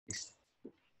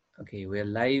Okay, we are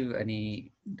live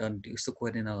ani don't usu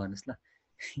kore na garnuस् la.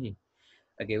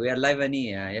 Okay, we are live ani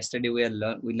yesterday we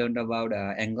learned about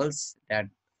angles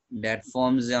that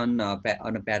forms on a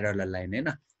parallel line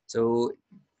हैन. So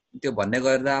त्यो भन्ने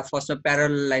गर्दा फर्स्टमा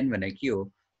parallel line भनेको के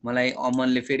हो मलाई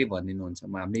अमनले फेरि भनिदिनुहुन्छ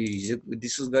हामीले हिजो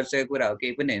डिस्कस गरिसकेको कुरा हो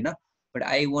केही पनि हैन बट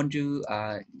आई वान्ट टु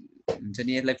हुन्छ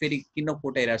नि यसलाई फेरि किन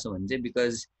कोटाइरहेको छु भने चाहिँ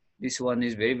because this one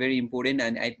is very important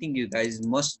and I think you guys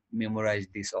must memorise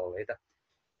this all है त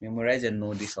memorize and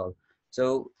know this all. So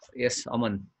yes,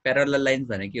 Aman, parallel lines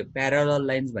भनेको के हो? Parallel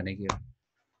lines भनेको के हो?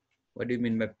 What do you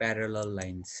mean by parallel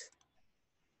lines?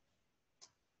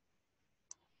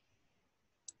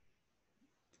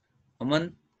 Aman?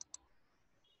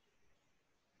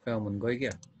 Kaya Aman गयो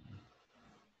क्या?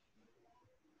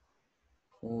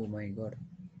 Oh my god.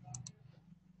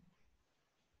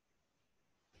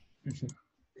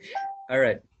 All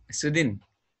right, Sudin.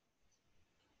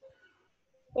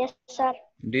 Yes, sir.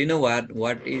 Do you know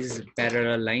what is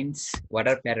parallel lines? What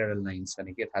are parallel lines?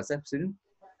 भनेको के थाहा छ Sudin?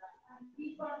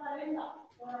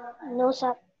 No,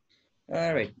 sir.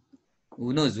 All right.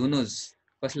 Who knows?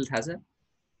 कसले थाहा छ?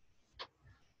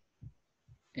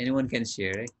 Anyone can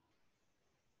share, right?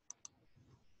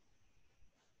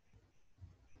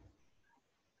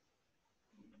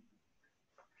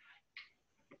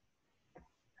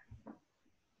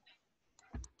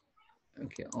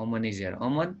 Okay, Aman is here.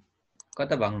 Aman,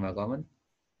 कता भाग्नु भएको Aman?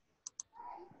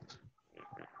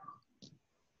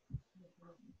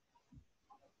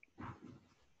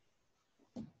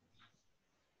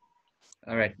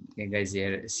 All right, okay, guys,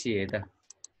 here, see it.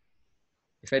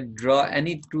 If I draw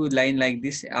any two line like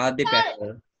this, are they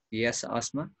parallel? Yes,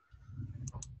 Asma?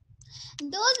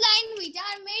 Those lines which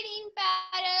are made in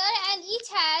parallel and each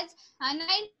has a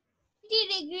 90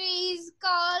 degrees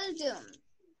called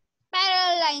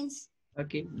parallel lines.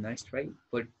 Okay, nice try.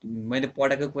 But मैले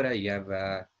पढेको कुरा you have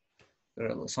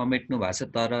समेट्नु भएको छ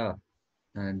तर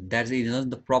that is not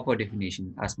the proper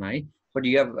definition, Asma है. But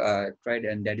you have tried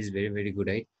and that is very good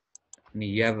है. अनि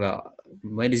you have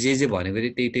मैले जे भनेको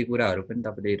थिएँ त्यही कुराहरू पनि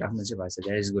तपाईले राख्नु चाहिँ भएको छ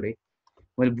that is good है.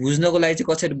 मैले बुझ्नको लागि चाहिँ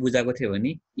कसरी बुझाएको थिएँ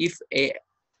भने if a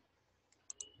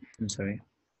I'm sorry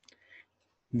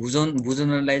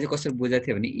बुझ्नलाई चाहिँ कसरी बुझाएको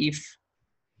थिएँ भने if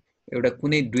एउटा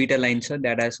कुनै दुईटा लाइन छ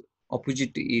that has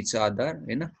opposite to each other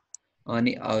हैन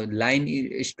अनि line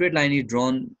straight line is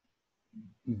drawn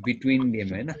between them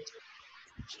हैन.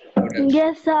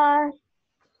 Yes, sir.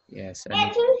 Yes.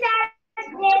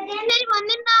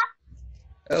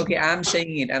 Okay, I'm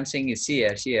saying it. See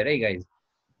here, right, guys.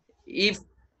 If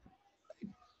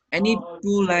any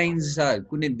two lines are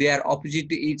they are opposite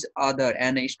to each other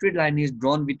and a straight line is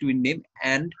drawn between them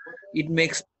and it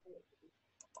makes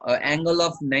an angle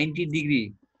of 90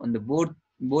 degree on the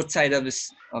both sides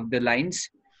of the lines,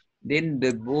 then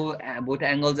the both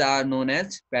angles are known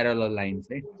as parallel lines,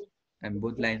 right? And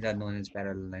both lines are known as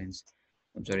parallel lines.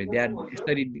 I'm sorry, they are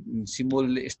symbol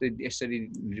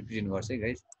represent गर्छ है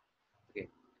guys. Okay.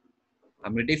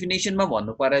 हाम्रो डेफिनेसनमा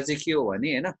भन्नु पर्दा चाहिँ के हो भने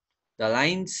हैन the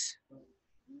lines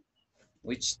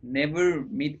which never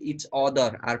meet each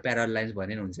other are parallel lines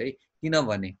भने हुन्छ है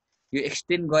किनभने यो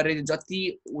एक्सटेन्ड गरेर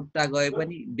जति उता गए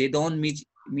पनि they don't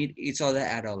meet each other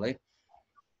at all है.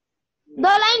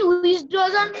 The line which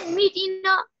doesn't meet in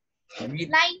a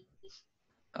line.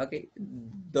 Okay,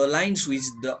 the lines which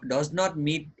does not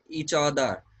meet each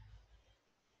other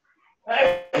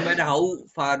no matter how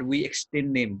far we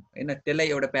extend them हैन त्यसलाई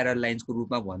एउटा parallel lines को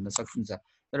रूपमा भन्न सकिन्छ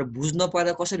तर बुझ्न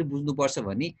पर्दा कसरी बुझ्नु पर्छ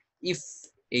भने if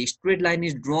a straight line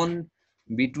is drawn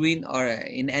between or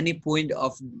in any point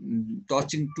of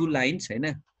touching two lines हैन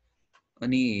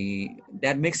अनि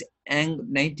that makes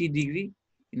 90 degree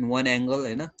in one angle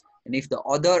हैन and if the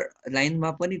other line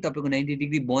मा पनि तपाईको 90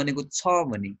 degree बनेको छ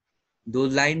भने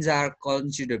those lines are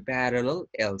considered parallel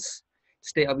else.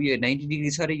 Stay अब यो 90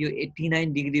 degree छ रे यो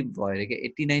 89 degree भयो रे के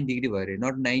 89 degree भयो रे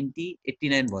not 90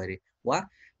 89 भयो रे वा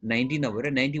 90 नभएर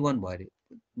 91 भयो रे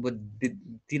but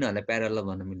तिनीहरुलाई parallel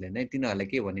भन्न मिल्दैन है तिनीहरुलाई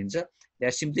के भनिन्छ they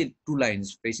are simply two lines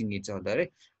facing each other है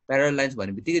parallel lines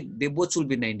भनेबित्तिकै they both should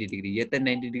be 90 degree यता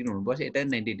 90 degree हुनुपर्छ यता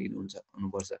 90 degree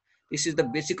हुनुपर्छ this is the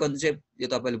basic concept यो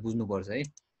तपाईले बुझ्नु पर्छ है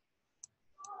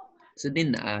so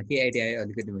then के आइडिया आयो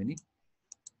अलिकति भने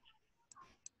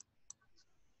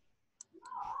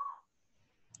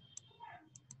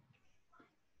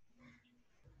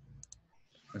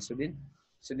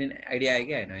Sudin idea आयो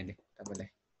क्या हैन अहिले तपाईलाई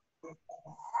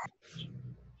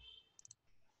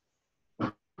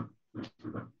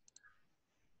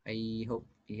I hope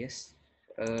yes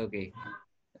okay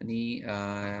अनि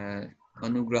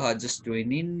अनुग्रह just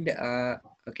join in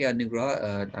okay अनुग्रह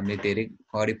हामीले धेरै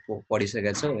अगाडि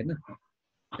पढिसकेका छौं हैन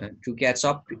to catch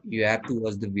up you have to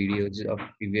watch the videos of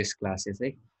previous classes, है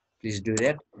please do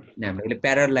that. अनि हामीले अहिले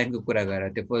प्यारल लाइनको कुरा गरेर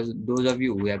त्यो first those of you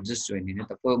who have just join in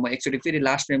तपाईँ म एकचोटि फेरि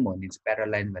लास्ट टाइम भनिदिन्छु प्यारल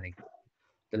लाइन भनेको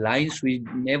the lines which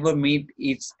never meet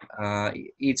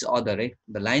each other, right?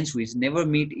 The lines which never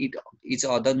meet each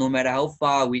other, no matter how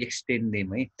far we extend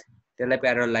them, right? त्यसलाई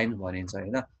parallel lines भनिन्छ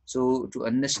हैन. So to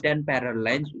understand parallel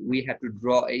lines, we have to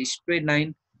draw a straight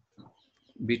line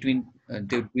between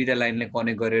त्यो दुईटा लाइनलाई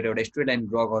connect गरेर एउटा straight line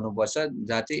draw गर्नुपर्छ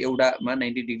जहाँ चाहिँ एउटामा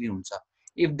 90 डिग्री हुन्छ.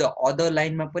 इफ द अदर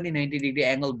लाइनमा पनि 90 डिग्री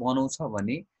एंगल बनाउँछ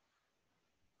भने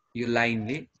यो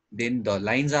लाइनले then the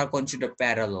lines are considered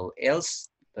parallel, else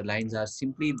the lines are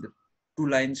simply the two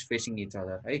lines facing each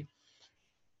other, right?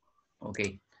 Okay,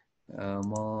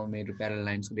 म मेरो parallel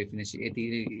lines को definition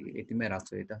यतिमै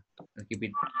राख्छु है त. Keep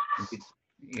it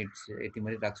it's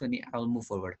यतिमै राख्छु अनि I will move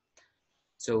forward.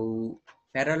 So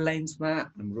parallel lines मा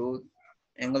हाम्रो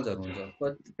angles हरु हुन्छ.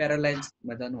 But parallel lines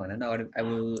मा जानु भनेन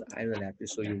I will have to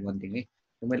show you one thing है.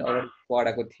 मैले अगाडि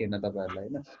पढाएको थिएन तपाईहरुलाई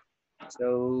हैन. So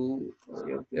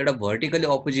एउटा vertically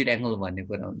opposite angle भन्ने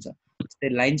कुरा हुन्छ. जस्तै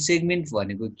लाइन सेगमेन्ट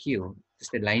भनेको के हो,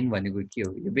 जस्तै लाइन भनेको के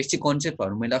हो, यो बेसिक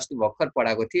कन्सेप्टहरु मैले अस्ति भर्खर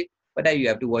पढाएको थिएँ, but you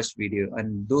have to watch video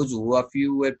and those who of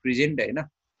you were present हैन,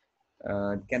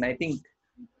 can I think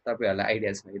तपाईहरुलाई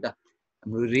आइडिया छ है त.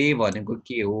 हाम्रो रे भनेको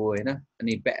के हो हैन,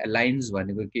 अनि लाइन्स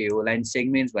भनेको के हो, लाइन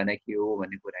सेगमेन्ट्स भनेको के हो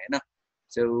भन्ने कुरा हैन.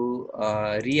 So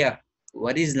Riya,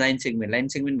 what is line segment? Line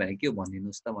segment भनेको के हो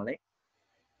भनिदिनुस् त मलाई.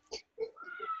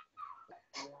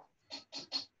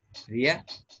 रिया,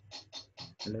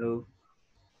 हेलो.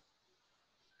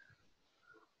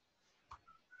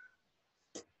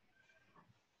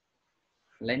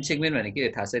 लाइन सेगमेन्ट भनेको के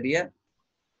हो थाहा छ Riya?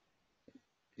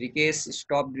 Rikesh,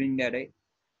 stop doing that है.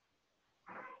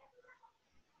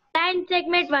 लाइन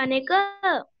सेगमेन्ट भनेको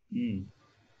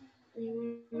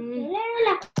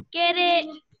के रे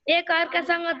एक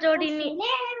अर्कासँग जोडिने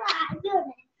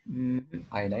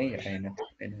हैन है, हैन.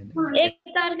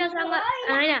 एक अर्कासँग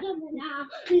हैन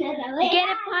के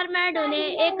रे फर्मेट हुने,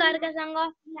 एक अर्कासँग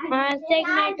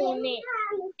सेगमेन्ट हुने,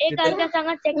 एक अर्कासँग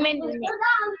सेगमेन्ट हुने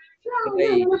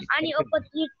अनि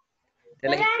अपोजिट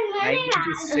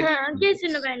के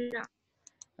सुन्नु भएन.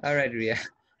 अलराइट रिया,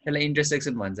 त्यसलाई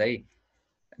इन्टरसेक्सन भन्छ है.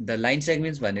 द लाइन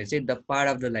सेगमेन्ट्स भनेको चाहिँ the part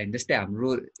of the line. जस्तै हाम्रो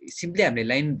सिम्पली हामीले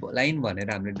लाइन भनेर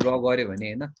हामीले ड्र गर्यो भने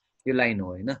हैन, यो लाइन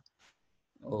हो हैन,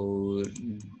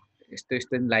 यस्तो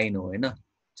यस्तो लाइन हो हैन.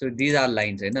 सो दिज आर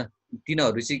लाइन्स हैन.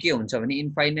 तिनीहरु चाहिँ के हुन्छ भने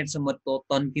इन्फाइनाइटसम्म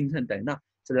तन्किन्छ नि त हैन.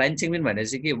 सो लाइन सेगमेन्ट भनेको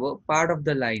चाहिँ के हो, पार्ट अफ द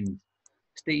लाइन.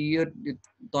 जस्तै यो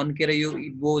तन्केर यो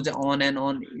it goes on and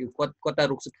on, यो कता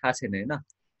रोक्छ थाहा छैन हैन.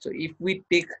 So if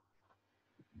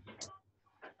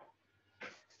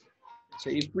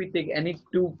we take any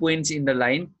 2 points in the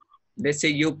line, let's say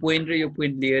यो पोइन्ट र यो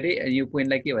पोइन्ट लियो रे, अनि यो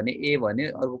पोइन्टलाई के भने ए भन्यो,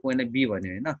 अर्को पोइन्टलाई बी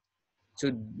भन्यो हैन. सो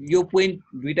यो पोइन्ट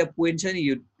दुईटा पोइन्ट छ नि,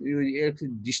 यो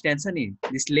डिस्टेन्स छ नि,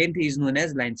 this length is known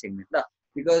as line segment ल.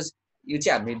 बिकज यो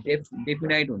चाहिँ हामीले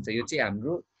डेफिनाइट हुन्छ, यो चाहिँ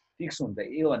हाम्रो फिक्स हुन्छ,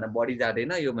 यो भन्दा बढी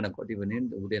जाँदैन, यो भन्दा कति भने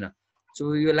हुँदैन. सो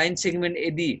यो लाइन सेगमेन्ट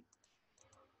यदि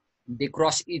they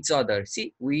cross each other,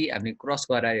 C we हामीले क्रस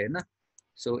गरायो हैन.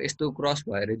 सो यस्तो क्रस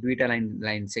भएर दुईटा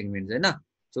लाइन सेगमेन्ट्स हैन.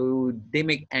 So they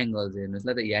make angles. हेर्नुस्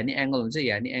ल त, यहाँ नि एंगल हुन्छ,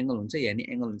 यहाँ नि एंगल हुन्छ, यहाँ नि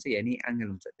एंगल हुन्छ, यहाँ नि एंगल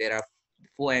हुन्छ. देयर आर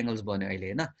 4 एंगल्स बन्यो अहिले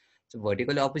हैन. सो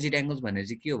भर्टिकली अपोजिट एंगल्स भनेर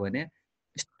चाहिँ के हो भने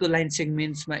यस्तो लाइन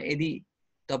सेगमेन्ट्समा यदि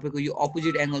तपाईको यो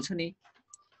अपोजिट एंगल छ नि,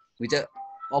 which are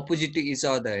opposite to each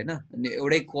other हैन, अनि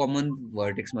एउटै कमन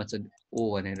भर्टेक्समा छ ओ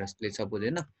भनेर सपोज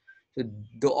हैन. So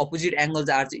the opposite angles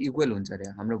are चाहिँ इक्वल हुन्छ रे.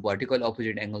 हाम्रो भर्टिकल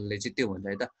अपोजिट एंगलले चाहिँ त्यो भन्छ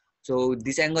है त. So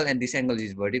this angle and this angle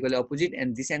is vertically opposite,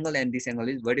 and this angle and this angle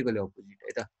is vertically opposite,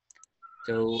 right?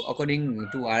 So according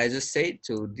to what I just said,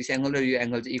 so this angle and your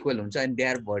angle is equal हुन्छ, and they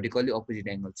are vertically opposite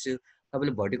angles. So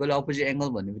तपाईले vertically opposite angle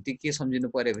भन्नेबित्तिकै के सम्झिनु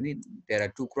पर्यो भने there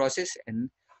are two crosses and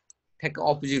ठ्याक्क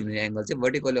opposite हुने angle चाहिँ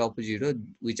vertically opposite हो,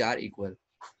 which are equal,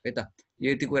 है त.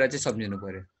 यो यति कुरा चाहिँ सम्झिनु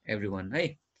पर्यो everyone है.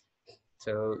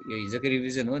 So यो हिजोको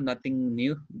रिभिजन हो, नथिङ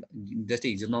न्यू. जस्तै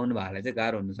हिजो नआउनु भएलाई चाहिँ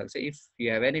गाह्रो हुन सक्छ. If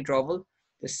you have any trouble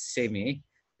just say me,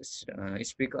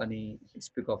 speak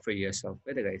up for yourself,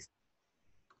 right guys.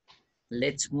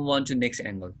 Let's move on to next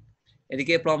angle. यदि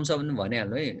के प्रब्लम छ भने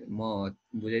भनिहाल्नु है, म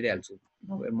बुझाइदिहाल्छु.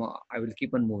 I will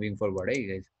keep on moving forward, है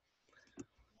guys.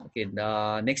 Okay, the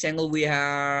next angle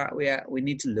we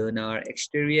need to learn our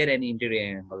exterior and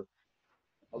interior angle.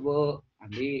 अब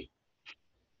हामीले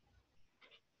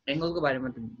एंगल को बारेमा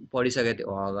पढिसकेको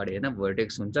थियो अगाडि हैन.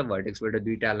 भर्टेक्स हुन्छ, भर्टेक्सबाट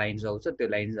दुईटा लाइन्स आउँछ, त्यो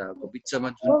लाइन्सहरुको बीचमा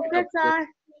जुन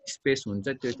स्पेस हुन्छ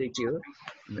त्यो चाहिँ के हो,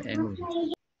 एंगल हुन्छ.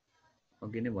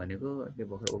 ओके नै भनेको, त्यो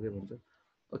भर्खर ओके भन्छ.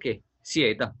 ओके सी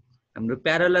है त, हाम्रो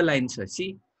प्यारलल लाइन छ. See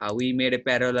how we made a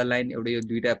parallel line. एउटा यो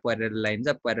दुईटा प्यारलल लाइन छ,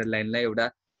 प्यारलल लाइनलाई एउटा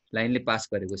लाइनले पास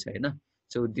गरेको छ हैन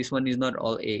so this one is not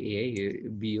all ए ए यो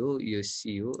बी हो यो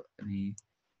सी हो अनि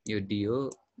यो डी हो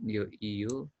यो ई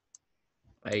हो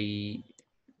I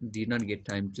did not get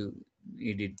time to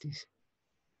edit this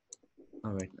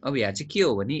all right अब यहाँ चाहिँ के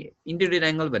हो भने इन्टेरियर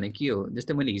एंगल भनेको के हो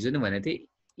जस्तै मैले हिजो नै भनेको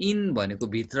थिएँ इन भनेको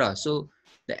भित्र so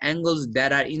the angles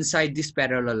that are inside this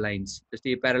parallel lines जस्तै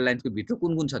यो प्यारलल लाइन्सको भित्र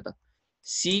कुन कुन छ त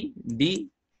सी डी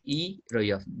ई र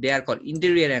F they are called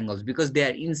interior angles because they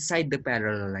are inside the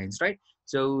parallel lines right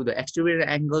so the exterior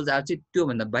angles are चाहिँ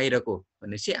त्योभन्दा बाहिरको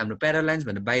भनेपछि हाम्रो प्यारलल लाइन्स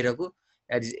भन्दा बाहिरको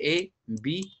that is A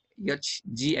B H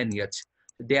G and H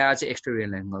they are चाहिँ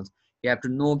exterior angles you have to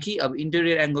know कि अब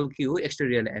interior angle के हो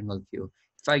exterior angle के हो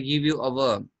if I give you अब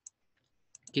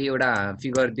के एउटा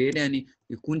फिगर दिएँ अनि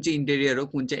यो कुन चाहिँ interior हो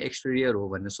कुन चाहिँ exterior हो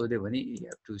भनेर सोध्यो भने you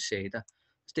have to say त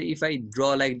जस्तै if I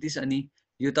draw like this अनि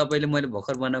यो तपाईले मैले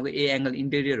भर्खर बनाएको a angle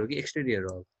interior हो कि exterior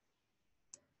हो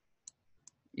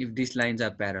if these lines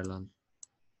are parallel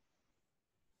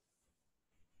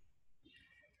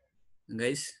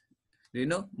guys do you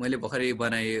know मैले भर्खर यो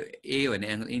बनाए a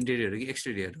भन्ने angle interior हो कि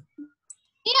exterior हो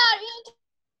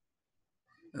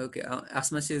Okay,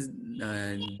 Asma says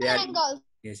they are angles.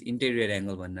 yes interior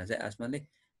angle भन्ना चाहिँ आसमाले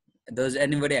does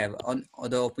anybody have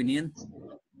other opinion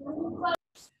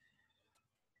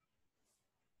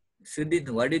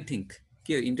Sudhit what do you think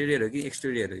के हो interior हो कि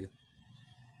exterior हो यो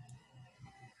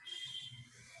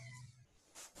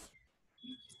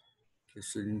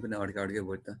Sudhit पनि अड्के अड्के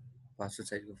भयो त पासो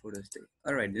साइडको फोटो जस्तै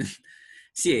alright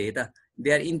see है त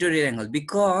they are interior angle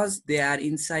because they are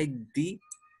inside the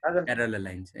parallel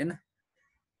lines हैन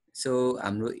so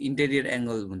हाम्रो interior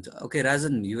angle हुन्छ okay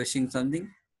Rajan you were saying something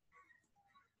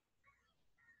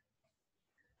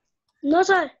No,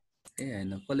 sir. ए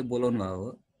हैन कसले बोलाउनु भएको हो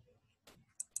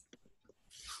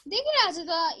देखिरहेको छ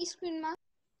त स्क्रिनमा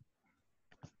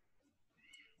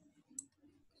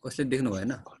कसले देख्नु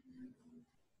भएन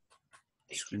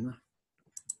स्क्रिनमा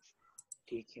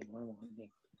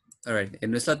अलराइट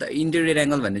हेर्नुस् त इन्टेरियर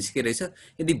एंगल भन्ने चाहिँ के रहेछ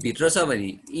यदि भित्र छ भने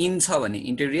इन छ भने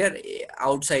इन्टेरियर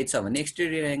आउटसाइड छ भने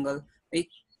एक्सटेरियर एंगल है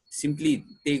सिम्पली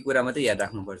त्यही कुरा मात्रै याद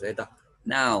राख्नुपर्छ है त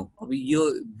नाउ अब यो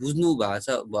बुझ्नु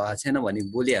भएको छैन भने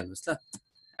बोलिहाल्नुस् त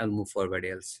I will move forward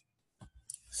else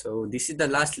so this is the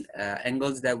last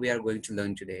angles that we are going to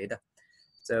learn today है त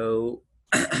सो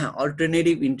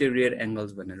अल्टरनेटिभ इन्टेरियर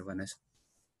एंगल्स भनेर भनेछ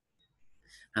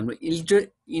हाम्रो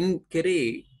के अरे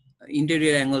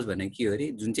इन्टेरियर एंगल्स भनेको के हो अरे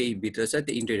जुन चाहिँ भित्र छ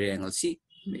त्यो इन्टेरियर एंगल सी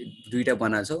दुईटा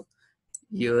बनाएको छौ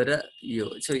यो र यो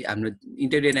सो हाम्रो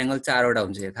इन्टेरियर एंगल चारवटा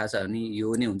हुन्छ थाहा छ भने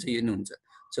यो नै हुन्छ यो नै हुन्छ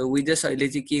सो वी जस्ट अहिले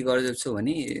चाहिँ के गर्छु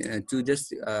भने टु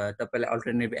जस्ट तपाईलाई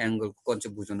अल्टरनेटिभ एंगलको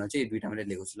कन्सेप्ट बुझाउन चाहिँ दुईटा मात्रै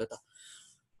लिएको छु ल त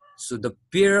so the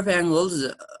pair of angles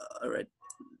right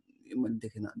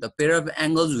the pair of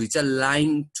angles which are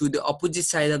lying to the opposite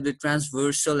side of the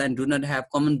transversal and do not have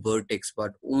common vertex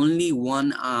but only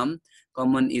one arm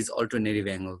common is alternative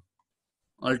angle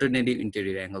alternative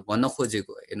interior angle भन्न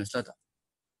खोजेको हेर्नुस् ल त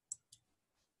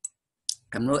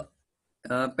हाम्रो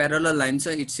parallel line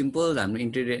छ it's simple हाम्रो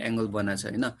interior angle बनाछ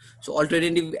हैन so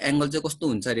alternative angle चाहिँ कस्तो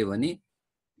हुन्छ रे भने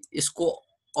यसको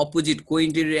अपोजिट को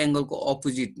इन्टेरियर एंगलको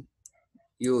अपोजिट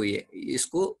यो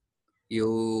यसको यो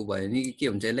भयो नि के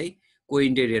हुन्छ यसलाई को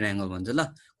इन्टेरियर एंगल भन्छ ल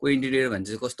को इन्टेरियर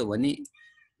भन्छ कस्तो भने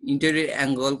इन्टेरियर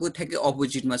एंगलको ठ्याक्कै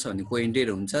अपोजिटमा छ भने को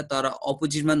इन्टेरियर हुन्छ तर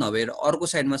अपोजिटमा नभएर अर्को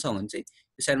साइडमा छ भने चाहिँ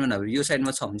यो साइडमा नभएर यो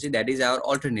साइडमा छ भने चाहिँ that is our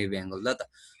alternative angle ल त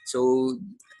सो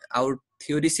आवर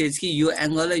थ्योरी सेज कि यो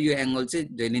एंगल र यो एंगल चाहिँ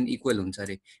जहिले नि इक्वल हुन्छ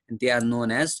रे they are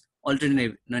known as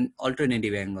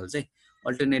alternative angle चाहिँ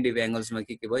अल्टरनेटिभ एंगल्समा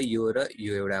के भयो यो र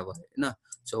यो एउटा भयो हैन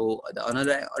so the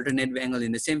another alternative angle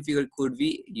in the same figure could be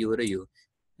यो र यो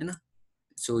हैन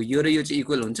सो यो र यो चाहिँ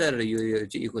इक्वल हुन्छ र यो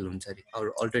चाहिँ इक्वल हुन्छ रे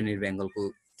अल्टरनेटिभ एंगलको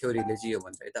थ्योरीले चाहिँ यो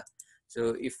भन्छ है त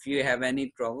so if you have any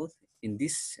trouble in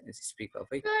this speak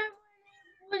of है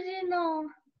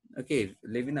ओके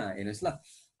लेबिना हेर्नुस् ल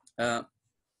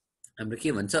हाम्रो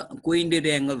के भन्छ को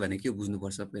इन्टेरियर एंगल भने के बुझ्नु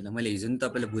पर्छ पहिला मैले हिजो नि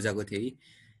तपाईलाई बुझाएको थिए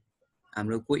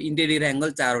हाम्रो को इन्टेरियर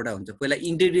एंगल चारवटा हुन्छ पहिला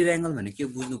इन्टेरियर एंगल भने के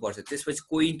बुझ्नु पर्छ त्यसपछि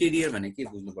को इन्टेरियर भने के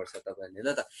बुझ्नु पर्छ तपाईहरुले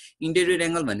ल त इन्टेरियर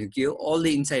एंगल भने के हो अल द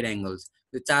इनसाइड एंगल्स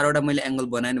यो चारवटा मैले एंगल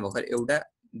बनाएँ भर्खर एउटा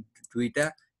दुईटा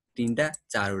तीनटा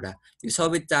चारवटा यो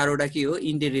सबै चारवटा के हो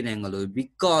इन्टेरियर एंगल हो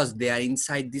because they are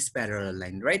inside this parallel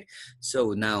line right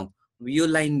so now यो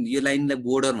लाइनलाई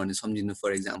बोर्डर भने सम्झिनु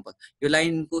फर एक्जाम्पल यो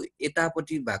लाइनको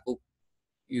यतापट्टि भएको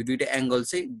यो दुईटा एंगल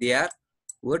चाहिँ they are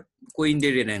what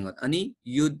co-interior angle अनि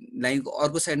यो लाइनको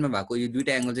अर्को साइडमा भएको यो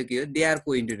दुईटा एंगल चाहिँ के हो they are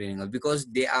co-interior angle because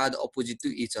they are the opposite to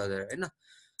each other हैन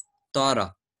तर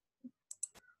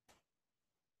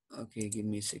ओके गिभ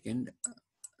मी सेकेन्ड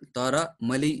तर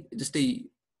मैले जस्तै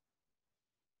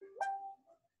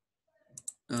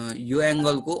यो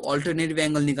एङ्गलको अल्टरनेटिभ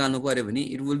एङ्गल निकाल्नु पर्यो भने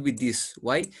it will be this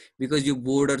why because यो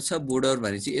बोर्डर छ बोर्डर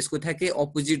भनेपछि यसको ठ्याक्कै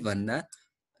अपोजिट भन्दा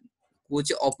को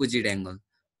चाहिँ अपोजिट एङ्गल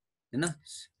हैन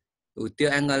त्यो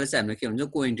एङ्गललाई चाहिँ हामीले के भन्छ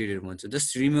को इन्टेरियर भन्छ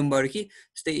जस्ट रिमेम्बर कि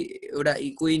जस्तै एउटा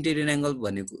को इन्टेरियर एङ्गल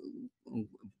भनेको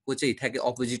को चाहिँ ठ्याक्कै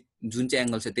अपोजिट जुन चाहिँ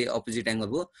एङ्गल छ त्यही अपोजिट एङ्गल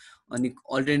हो अनि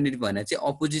अल्टरनेटिभ भने चाहिँ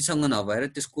अपोजिटसँग नभएर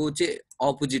त्यसको चाहिँ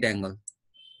अपोजिट एङ्गल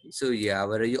सो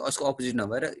यहाँबाट यो यसको अपोजिट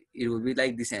नभएर it will be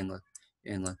like this angle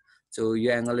so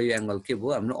यो एङ्गल र यो एङ्गल के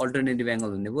भयो हाम्रो अल्टरनेटिभ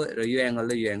एङ्गल हुने भयो र यो एङ्गल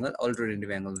र यो एङ्गल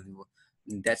अल्टरनेटिभ एङ्गल हुने भयो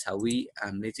द्याट्स हाउ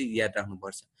हामीले चाहिँ याद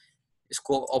राख्नुपर्छ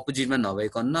यसको अपोजिटमा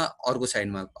नभइकन अर्को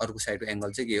साइडको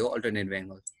एङ्गल चाहिँ के हो अल्टरनेटिभ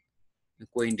एङ्गल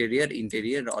को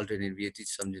इन्टेरियर र अल्टरनेटिभ यो चिज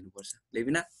सम्झिनुपर्छ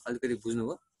लेबिना अलिकति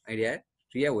बुझ्नुभयो idea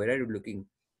Riya where are you looking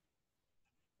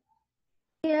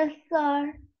Yes, sir.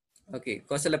 Okay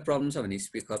कसैलाई प्रब्लम छ भने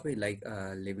स्पिक अप है लाइक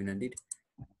लेबिना डिड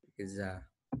इज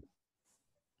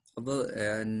अब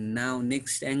नाउ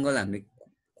नेक्स्ट एङ्गल हामीले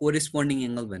कोरेस्पोन्डिङ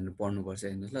एङ्गल भनेर पढ्नुपर्छ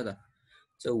हेर्नुहोस् ल त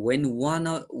So when one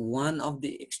of the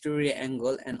exterior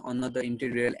angle and another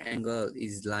interior angle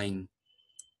is lying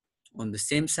on the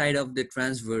same side of the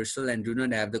transversal and do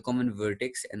not have the common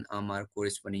vertex and arm are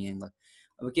corresponding angle.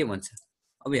 अब के भन्छ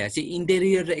अब यहाँ चाहिँ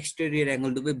interior र exterior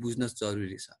angle दुवै बुझ्न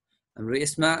जरुरी छ हाम्रो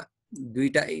यसमा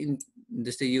दुईटा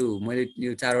जस्तै यो मैले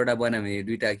यो चारवटा बनाएँ भने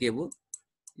दुईटा के भयो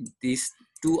this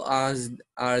to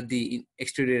are the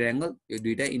exterior angle यो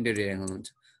दुईटा इन्टेरियर एङ्गल हुन्छ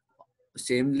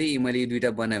सेमली मैले यो दुईटा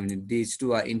बनायो भने this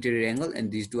to are interior angle and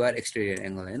this to are exterior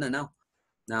angle हैन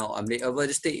नाउ हामीले अब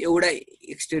जस्तै एउटा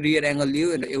एक्सटेरियर एङ्गल लियो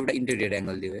र एउटा इन्टेरियर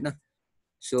एङ्गल लियो हैन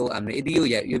सो हामीले यदि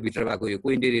यो भित्र भएको यो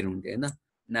को इन्टेरियर हुन्थ्यो हैन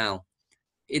नाउ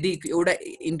यदि एउटा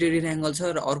इन्टेरियर एङ्गल छ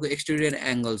र अर्को एक्सटेरियर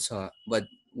एङ्गल छ बट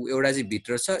एउटा चाहिँ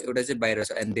भित्र छ एउटा चाहिँ बाहिर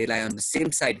छ एन्ड दे लाई अन द सेम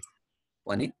साइड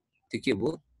भने त्यो के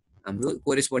भयो हाम्रो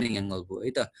कोरेस्पोन्डिङ एङ्गल भयो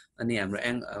है त अनि हाम्रो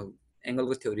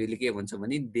एङ्गलको थ्योरीले के भन्छ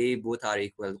भने they both are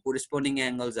equal कोरेस्पोन्डिङ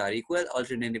angles are equal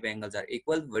alternative angles are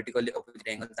equal vertically opposite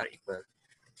angles are equal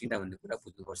किन भन्ने कुरा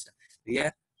बुझ्नुपर्छ रिया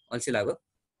अल्छी लाग्यो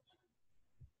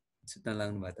सुत्न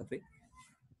लाग्नु भयो तपाईँ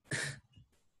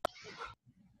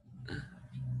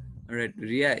Alright,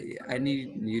 Ria, I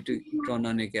need you to turn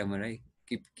on your camera.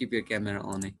 Keep your camera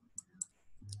on.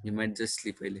 You might just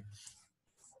sleep early.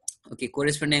 Okay,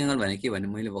 corresponding angle भने के भने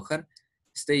मैले भर्खर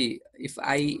जस्तै if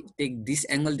I take this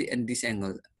angle and this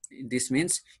angle, this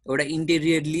means एउटा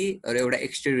interiorly or एउटा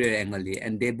exterior angle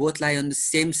and they both lie on the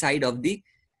same side of the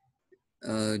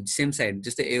same side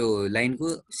जस्तै यो लाइनको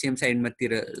सेम साइडमा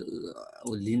तिर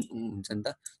हुन्छ नि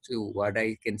त so what I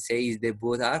can say is they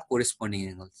both are corresponding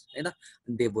angles हैन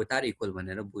they both are equal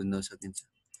भनेर बुझ्न सकिन्छ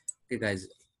के guys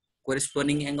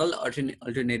corresponding angle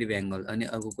alternative angle अनि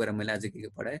अर्को कुरा मैले आज के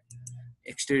पढाए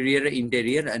एक्सटेरियर र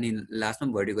इन्टेरियर अनि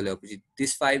लास्टमा भर्टिकल अपोजिट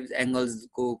दिस 5 एङ्गल्स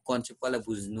को कन्सेप्ट कसलाई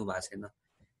बुझ्नु भएको छैन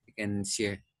यु क्यान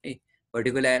शेयर है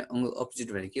भर्टिकल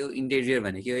अपोजिट भनेको के हो इन्टेरियर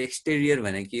भनेको के हो एक्सटेरियर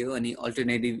भनेको के हो अनि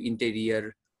अल्टरनेटिभ इन्टेरियर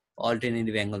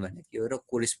अल्टरनेटिभ एङ्गल भनेको के हो र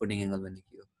कोरेस्पोन्डिङ एङ्गल भनेको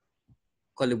के हो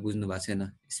कसले बुझ्नु भएको छैन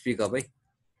स्पिक अप है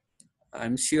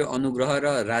आइएम स्योर अनुग्रह र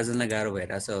राजनलाई गाह्रो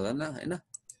भइरहेछ होला न हैन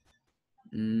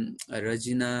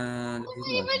रजिना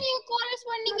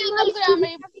कोरेस्पोन्डिङ एङ्गलको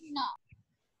राम्ररी बुझ्न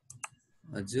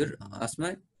हजुर आसमा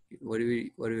what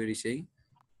were you saying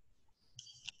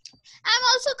I'm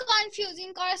also confusing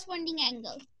corresponding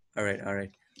angle all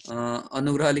right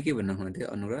अनुग्रहले के भन्नु हुँदै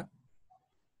अनुग्रह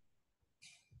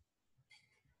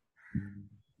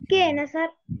के हैन sir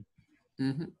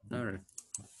all right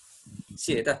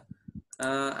see it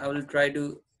I will try to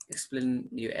explain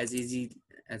you as easy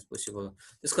as possible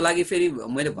त्यसको लागि फेरि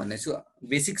मैले भन्ने छु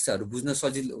बेसिक्सहरु बुझ्न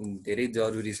सजिलो धेरै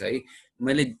जरुरी छ है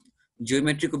मैले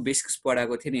जियोमेट्रीको बेसिक्स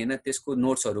पढाएको थिएँ नि हैन त्यसको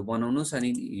नोट्सहरु बनाउनुस्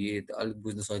अनि अलि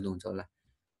बुझ्न सजिलो हुन्छ होला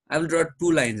I will draw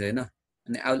two lines हैन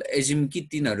अनि I will assume कि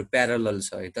तिनीहरु प्यारलल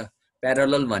छ है त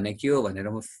प्यारलल भने के हो भनेर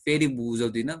म फेरि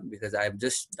बुझाउँदिन because I have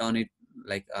just done it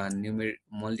like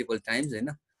multiple times हैन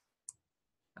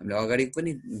हामीले अगाडि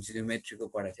पनि जियोमेट्रीको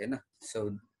पढाएको थिएँ हैन सो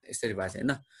यसरी भएको छ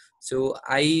हैन सो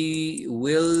I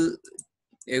will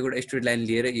एउटा स्ट्रेट लाइन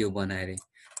लिएर यो बनाएँ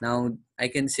नाउ I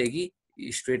can say कि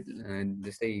स्ट्रेट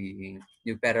जस्तै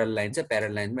यो प्यारलल लाइन छ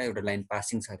प्यारलल लाइनमा एउटा लाइन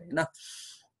पासिङ छ हैन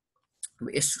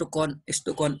यस्तो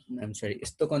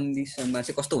कन्डिसनमा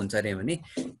चाहिँ कस्तो हुन्छ रे भने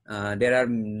there are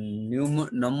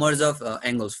numbers of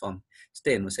angles form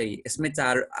जस्तै हेर्नुस् है यसमै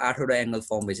 8वटा एङ्गल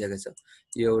फर्म भइसकेको छ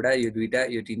यो एउटा यो दुईटा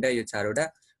यो तीनटा यो चारवटा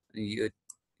यो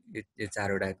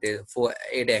 4वटा त्यो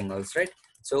 8 एङ्गल्स राइट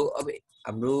सो अब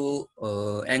हाम्रो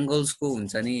एङ्गल्सको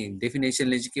हुन्छ नि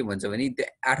डेफिनेसनले चाहिँ के भन्छ भने त्यो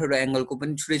 8वटा एङ्गलको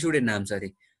पनि छुट्टै छुट्टै नाम छ रे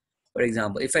for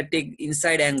example if I take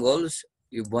inside angles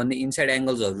यो भन्ने इनसाइड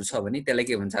एङ्गल्सहरु छ भने त्यसलाई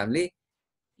के भन्छ हामीले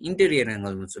interior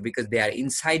angle हुन्छ because they are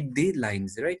inside the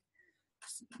lines, right?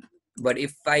 But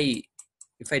if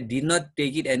I did not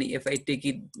take it and if I take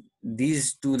it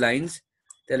these two lines,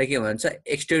 त्यसलाई के भन्छ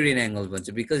exterior angle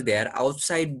भन्छ because they are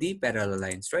outside the parallel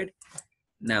lines, right?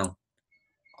 Now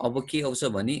अब के आउँछ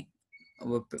भने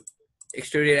अब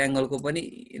exterior एंगलको पनि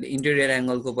इन्टेरियर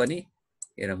एंगलको पनि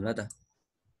हेरौँ ल त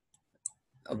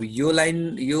अब यो लाइन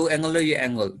यो एंगल र यो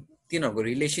एंगल तिनीहरुको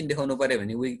रिलेसन देखाउनु पर्यो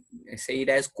भने वी से इट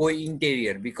एज को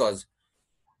इन्टेरियर बिकज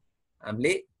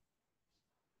हामीले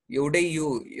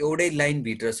एउटै लाइन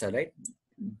भित्र छ राइट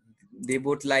दे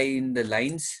बोथ लाई इन द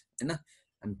लाइन्स हैन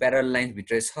अनि प्यारलल लाइन्स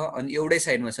भित्र छ अनि एउटै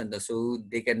साइडमा छ नि त so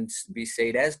they can be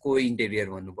said as को इन्टेरियर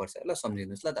भन्नुपर्छ ल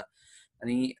सम्झिनुस् ल त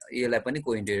अनि यसलाई पनि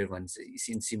को इन्टेरियर भन्छ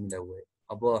इन सिमिलर वे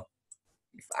अब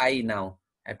if I now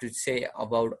have to say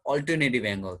about alternative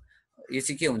angle यो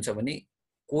चाहिँ के हुन्छ भने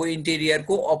को इन्टेरियर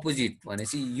को अपोजिट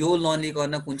भनेपछि यो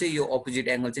नलिकन कुन चाहिँ यो अपोजिट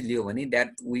एंगल चाहिँ लियो भने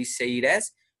that we say it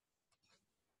as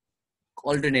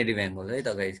alternative angle है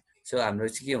त गाइस सो हाम्रो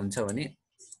चाहिँ के हुन्छ भने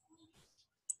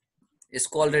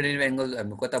यसको अल्टरनेटिभ एंगल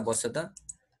हाम्रो कता बस्छ त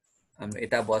हाम्रो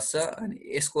यता बस्छ अनि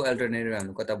यसको अल्टरनेटिभ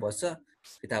हाम्रो कता बस्छ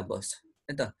यता बस्छ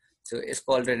है त सो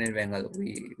यसको alternative angle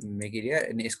we make it here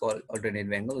अनि यसको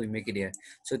alternative angle we make it here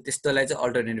so त्यस्तोलाई चाहिँ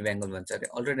अल्टरनेटिभ एंगल भन्छ अरे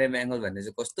अल्टरनेटिभ एंगल भन्ने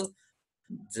चाहिँ कस्तो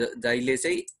जहिले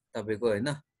चाहिँ तपाईको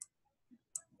हैन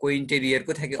को इन्टेरियर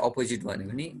को ठ्याक्कै अपोजिट भन्यो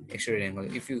भने exterior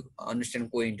angle if you understand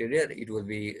को interior it will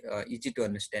be easy to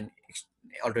understand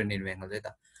alternative angle है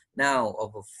त नाउ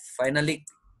अब फाइनली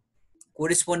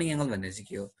कोरेस्पोन्डिङ एंगल भन्ने चाहिँ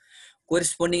के हो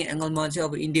कोरेस्पोन्डिङ एंगलमा चाहिँ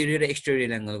अब इन्टेरियर र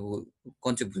एक्सटेरियर एंगलको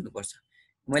कन्सेप्ट बुझ्नुपर्छ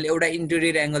मैले एउटा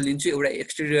इन्टेरियर एंगल लिन्छु एउटा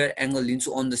एक्सटेरियर एंगल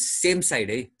लिन्छु अन द सेम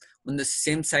साइड है on the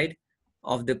same side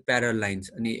of the parallel lines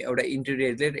अनि एउटा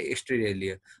इन्टेरियरले र एक्सटेरियर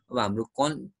लियो अब हाम्रो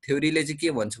थ्योरीले चाहिँ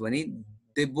के भन्छ भने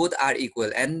they both are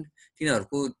equal and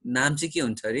तिनीहरुको नाम चाहिँ के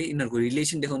हुन्छ अरे यिनीहरुको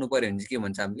रिलेसन देखाउनु पर्यो भने चाहिँ के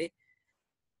भन्छ हामीले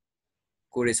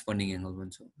कोरेस्पोन्डिङ एंगल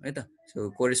भन्छौं है त सो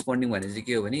कोरेस्पोन्डिङ भने चाहिँ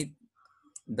के हो भने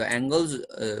the angles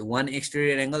one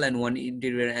exterior angle and one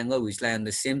interior angle which lie on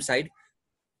the same side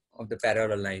of the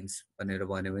parallel lines भनेर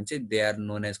भन्यो भने चाहिँ they are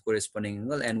known as corresponding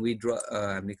angle and we draw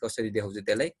हामीले कसरी देखाउँछ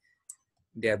त्यसलाई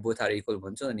they are both are equal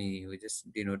भन्छ अनि we just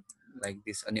denote like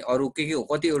this अनि अरु के हो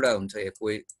कति एउटा हुन्छ यो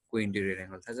को इन्टेरियर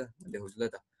एंगल थाहा छ देखाउँछु ल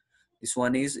त this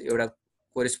one is एउटा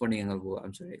corresponding angle भयो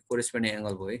I'm sorry corresponding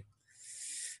angle भयो है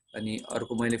अनि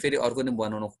अर्को मैले फेरि अर्को नै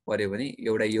बनाउनु पर्यो भने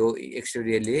एउटा यो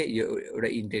एक्सटेरियर लिए यो एउटा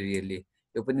इन्टेरियर लिए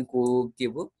यो पनि को के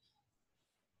भयो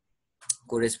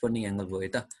कोरेस्पोन्डिङ एंगल भयो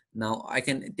त now I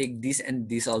can take this and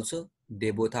this also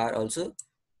they both are also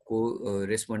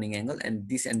कोरेस्पोन्डिङ angle and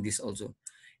this also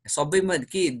सबैमा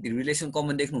के रिलेसन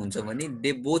कमन देख्नुहुन्छ भने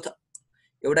दे बोथ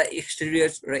एउटा एक्सटेरियर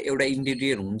र एउटा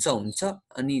इन्टेरियर हुन्छ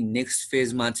अनि नेक्स्ट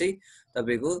फेजमा चाहिँ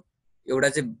तपाईको एउटा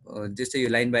चाहिँ जस्तै यो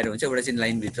लाइन बाहिर हुन्छ एउटा चाहिँ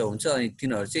लाइन भित्र हुन्छ अनि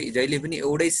तिनीहरु चाहिँ जहिले पनि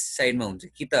एउटै साइडमा हुन्छ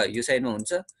कि त यो साइडमा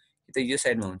हुन्छ कि त यो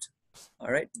साइडमा हुन्छ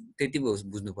अलराइट त्यति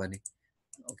बुझ्नु पर्ने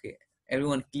ओके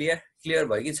एभ्रीवन क्लियर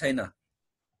भयो कि छैन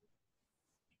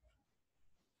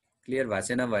क्लियर भएको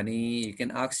छैन भने you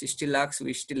can ask still ask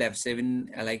we still have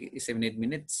 7-8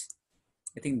 minutes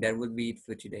I think that would be it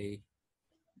for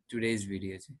today's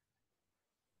video